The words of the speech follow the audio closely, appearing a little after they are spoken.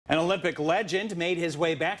An Olympic legend made his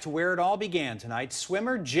way back to where it all began tonight.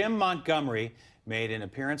 Swimmer Jim Montgomery made an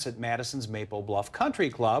appearance at Madison's Maple Bluff Country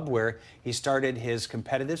Club, where he started his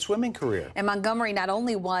competitive swimming career. And Montgomery not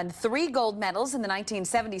only won 3 gold medals in the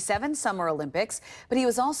 1977 Summer Olympics, but he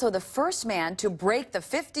was also the first man to break the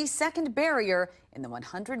 50-second barrier in the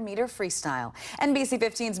 100-meter freestyle. NBC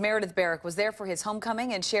 15's Meredith Barrick was there for his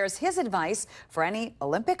homecoming and shares his advice for any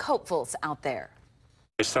Olympic hopefuls out there.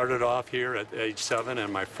 I started off here at age 7,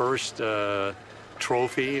 and my first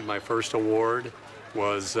trophy, my first award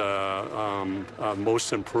was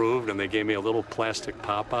Most Improved, and they gave me a little plastic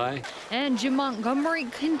Popeye. And Jim Montgomery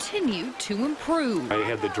continued to improve. I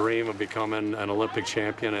had the dream of becoming an Olympic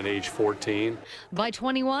champion at age 14. By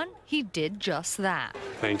 21, he did just that.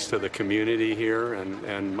 Thanks to the community here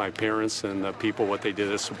and my parents and the people, what they did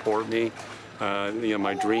to support me.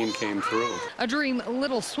 My dream came true. A dream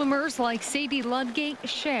little swimmers like Sadie Ludgate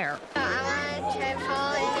share. I want to try to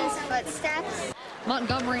follow in his footsteps.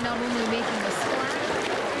 Montgomery not only making a splash,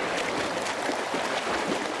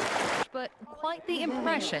 but quite the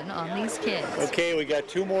impression on these kids. Okay, we got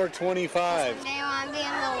 2 more 25s. Someday I want to be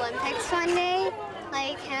in the Olympics one day,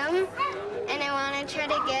 like him, and I want to try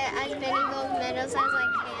to get as many gold medals as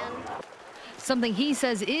I can. Something he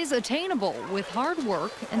says is attainable with hard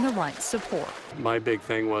work and the right support. My big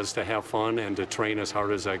thing was to have fun and to train as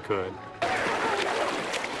hard as I could.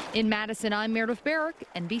 In Madison, I'm Meredith Barrick,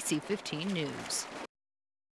 NBC 15 News.